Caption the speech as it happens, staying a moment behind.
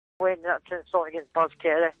Win that 10 stone against Baz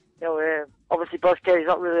Carey. You know, obviously Baz Carey's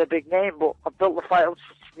not really a big name, but I built the fight up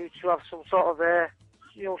to have some sort of,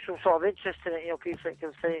 some sort of interest in it. You know, people think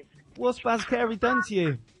of things. What's Baz Carey done to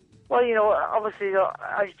you? Well, you know, obviously,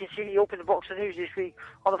 as you can see, he opened the Boxing News this week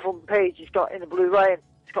on the front page. He's got in the blue line.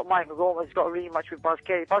 He's got Michael Gomez. He's got a rematch with Baz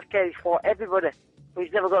Carey. Baz Carey's fought everybody, but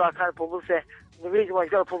he's never got that kind of publicity. And the reason why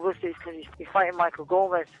he's got the publicity is because he's fighting Michael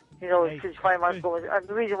Gomez. You know, because he's fighting Michael Gomez. And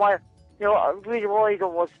the reason why. You know, the reason why he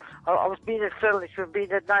done was, I was being a friendly to him,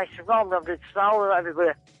 being a nice to him, rather than snarling at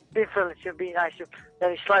everybody, being friendly to him, being nice to him.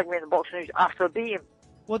 Then he slagged me in the Boxing News after I beat him.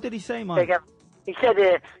 What did he say, Mike? He said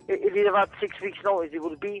if he'd have had 6 weeks' notice, he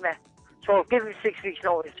would have beat me. So I've given him 6 weeks'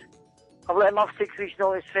 notice. I've let him have 6 weeks'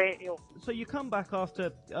 notice, you know. So you come back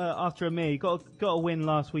after Amir, you got a win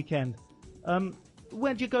last weekend.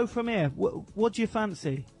 Where do you go from here? What do you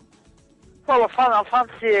fancy? Well, I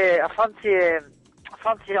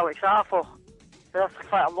fancy Alex Arthur. That's the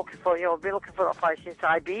fight I'm looking for. You know, I've been looking for that fight since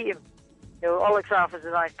I beat him. You know, Alex Arthur's a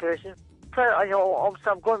nice person. You know,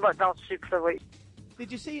 obviously I'm going back down to super featherweight.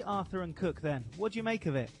 Did you see Arthur and Cook then? What do you make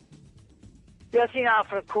of it? Yeah, I've seen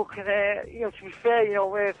Arthur and Cook, and you know, to be fair, you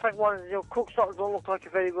know, Frank Warren, you know, Cook's not don't look like a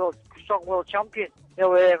very strong world champion. You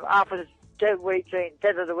know, Arthur's dead weight trained,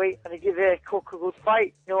 dead of the weight, and he give Cook a good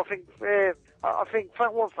fight. You know, I think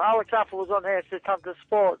Frank Warren, Alex Arthur was on here to Tanta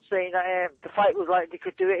Sports saying that the fight was like they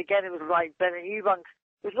could do it again. It was like Ben and Eubanks.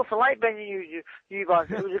 It was nothing like Ben and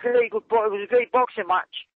Eubanks. It was a great boxing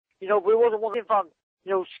match. You know, but it wasn't one fan.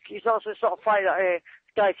 You know, it's not the sort of fight that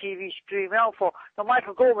Sky TV screaming out for. Now,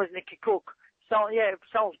 Michael Gomez, Nicky Cook. It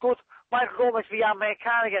sounds good. Michael Gomez v. Amir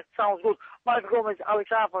Khan again sounds good. Michael Gomez, Alex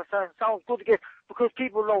Arthur sounds good again because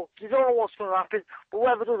people know, they don't know what's going to happen, but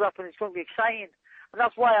whatever does happen, it's going to be exciting. And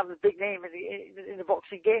that's why I'm the big name in the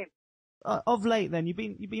boxing game. Of late then, you've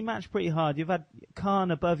been matched pretty hard. You've had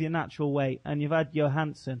Khan above your natural weight and you've had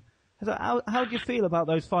Johansson. How do you feel about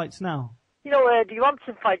those fights now? You know, the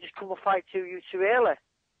Johansson fight just come a fight too early.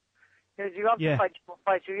 You know, the Johansson fight just come a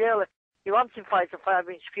fight too early. The Johansson fight's a fight I've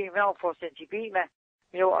been screaming out for since he beat me.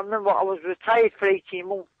 You know, I remember I was retired for 18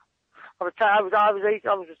 months. I was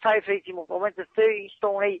retired for 18 months. I went to 13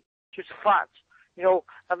 stone 8, just fat. You know,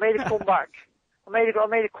 I made a comeback. I made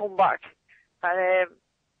a comeback. And,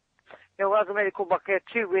 you know, as I made a comeback, I had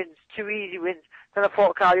 2 wins, 2 easy wins. Then I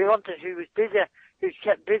fought Carly Hunter, who was busy, who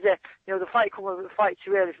kept busy. You know, the fight the fight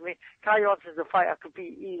too early for me. Carly Hunter's the fight I could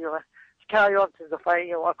beat easily. Carly Hunter's the fight,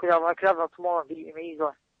 you know, I could have that tomorrow and beat him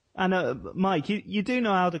easily. And Mike, you do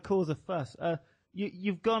know how to cause a fuss.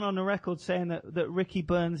 You've gone on the record saying that Ricky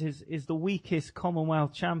Burns is the weakest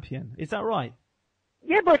Commonwealth champion. Is that right?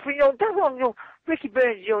 Yeah, but you know, that's one. You know, Ricky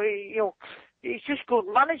Burns, you know, it's just good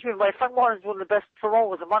management. But Frank Warren's one of the best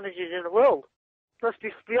promoters and managers in the world. Let's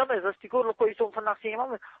be honest. Let's be good. Look what he's done for Nassim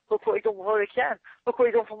Ahmed. Look what he's done for Hurricane. Look what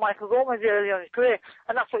he's done for Michael Gomez early on in his career.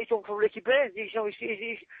 And that's what he's done for Ricky Burns. He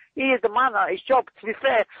is the man at his job. To be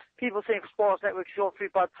fair, people saying for Sports Network he's going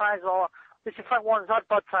through bad times and all that. Listen, Frank Warren's had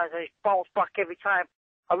bad times and he's bounced back every time.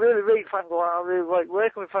 I really rate Frank Warren. I really like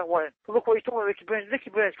working with Frank Warren. But look what he's done with Ricky Burns.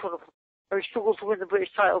 Ricky Burns could have. He struggled to win the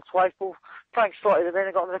British title twice, but Frank started him in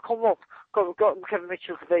and got him to come up. Got Kevin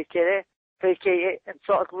Mitchell to vacate it, and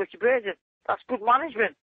started Ricky Burns in. That's good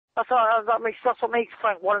management. That's what makes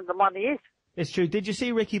Frank Warren the man he is. It's true. Did you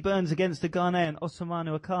see Ricky Burns against the Ghanaian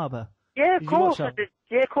Osmanu Akaba? Yeah, of course I did.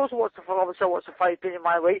 Yeah, of course I watched the fight. Obviously I watched the fight, been in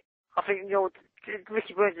my weight. I think, you know,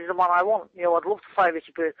 Ricky Burns is the man I want. You know, I'd love to fight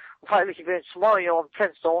Ricky Burns. I'll fight Ricky Burns tomorrow, you know, I'm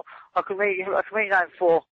 10 stone. I could make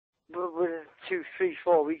 9-4 within 2, 3,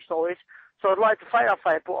 4 weeks notice. So I'd like to fight that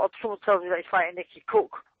fight, but someone tells me that he's fighting Nicky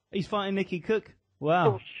Cook. He's fighting Nicky Cook?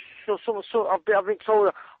 Wow. So I've been told,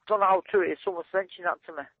 I don't know how true it is, someone's mentioned that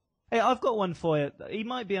to me. Hey, I've got one for you. He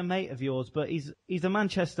might be a mate of yours, but he's a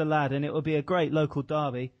Manchester lad, and it would be a great local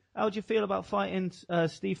derby. How would you feel about fighting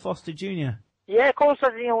Steve Foster Jr.? Yeah, of course.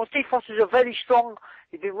 You know, Steve Foster's a very strong.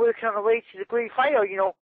 He's been working on the way to the great fighter, you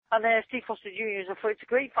know. And Steve Foster Jr. is a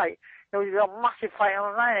great fight. You know, he's a massive fight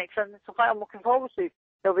on the 9X, and it's a fight I'm looking forward to. You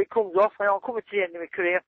know, if it comes off, you know, I'm coming to the end of my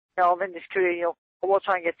career. You know, I'm in this career, you know, I will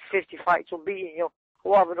try and get to 50 fights unbeaten, you know.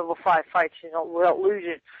 I'll have another 5 fights, you know, without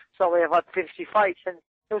losing. So I've had 50 fights, and,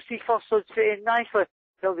 you know, Steve Foster's fitting nicely.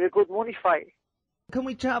 It'll be a good money fight. Can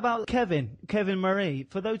we chat about Kevin Murray?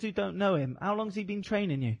 For those who don't know him, how long's he been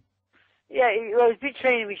training you? Yeah, he's been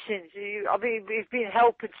training me since, he's been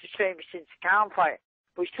helping to train me since the Khan fight.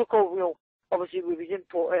 But he took over, you know, obviously with his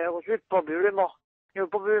input. I was with Bobby Rimmer. You know,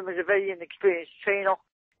 Bobby Rimmer's a very inexperienced trainer.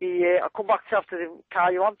 I come back after the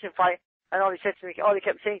Carl Johansson fight, and all he kept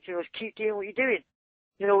saying to me was, keep doing what you're doing.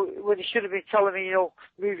 You know, when he should have been telling me, you know,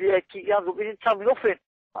 move your head, keep your hands up. He didn't tell me nothing.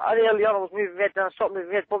 Early on I was moving my head, then I stopped moving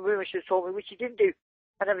my head. Bobby Rimmer should have told me, which he didn't do.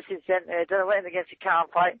 And ever since then I went in against a Khan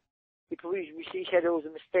fight. She said it was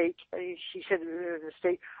a mistake. She said it was a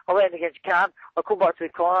mistake. I went in against Khan. I come back to the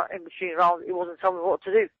corner in between rounds. He wasn't telling me what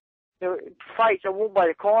to do. You know, fights are won by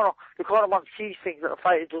the corner. The corner man sees things that the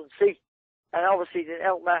fighter doesn't see. And obviously it didn't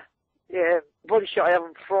help me. Body shot I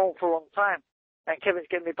haven't thrown for a long time. And Kevin's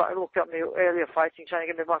getting me back. Look at me earlier fighting, trying to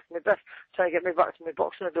get me back to my best, trying to get me back to my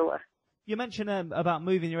boxing ability. You mentioned about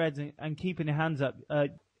moving your heads and keeping your hands up.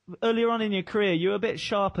 Earlier on in your career, you were a bit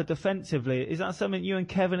sharper defensively. Is that something you and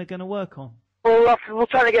Kevin are going to work on? Well, we're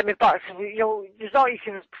trying to get me back. You know, there's not you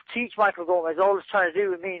can teach Michael Gomez. All he's trying to do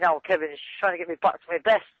with me now, Kevin, is trying to get me back to my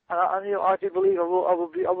best. And I do believe I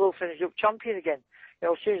will finish up champion again. You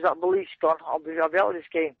know, as soon as that belief's gone, I'll be out of this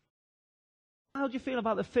game. How do you feel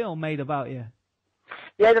about the film made about you?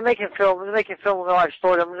 Yeah, they're making film of my life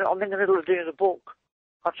story. I'm in the middle of doing the book.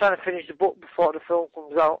 I'm trying to finish the book before the film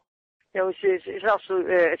comes out. You know, it's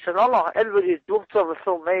absolutely, it's an honour. Everybody's loved to have a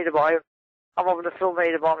film made about him. I'm having a film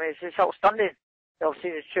made about me. It's outstanding. You know, I've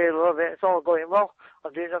seen the trailer of it. It's all going well.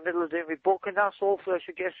 I'm in the middle of doing my book and that, so hopefully I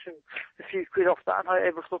should get a few quid off that and I'm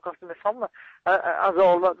able to look after my family.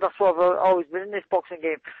 That's what I've always been in this boxing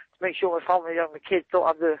game, to make sure my family and my kids don't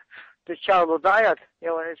have the childhood I had. You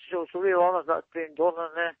know, and it's a real honour that's been done,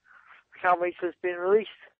 and I can't wait till it's been released.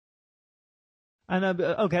 And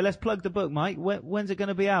okay, let's plug the book, Mike. When's it going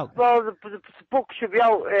to be out? Well, the book should be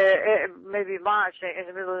out maybe March, in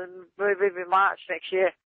the middle of maybe March next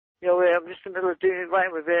year. You know, I'm just in the middle of doing it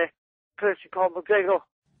right with a person called McGregor.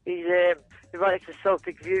 He writes a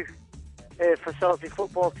Celtic View for Celtic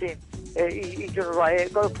football team. He's done it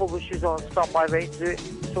right. Got the publishers on standby ready to do it.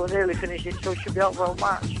 So we're nearly finished it. So it should be out around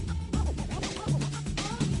March.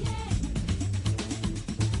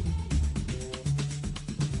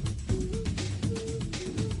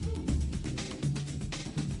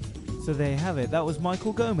 So there you have it. That was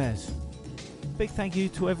Michael Gomez. Big thank you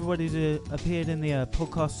to everybody who appeared in the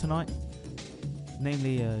podcast tonight,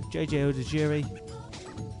 namely JJ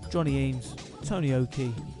Odajiri, Johnny Eames, Tony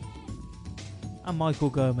Oakey, and Michael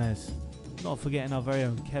Gomez. Not forgetting our very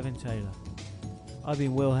own Kevin Taylor. I've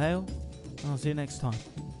been Will Hale, and I'll see you next time.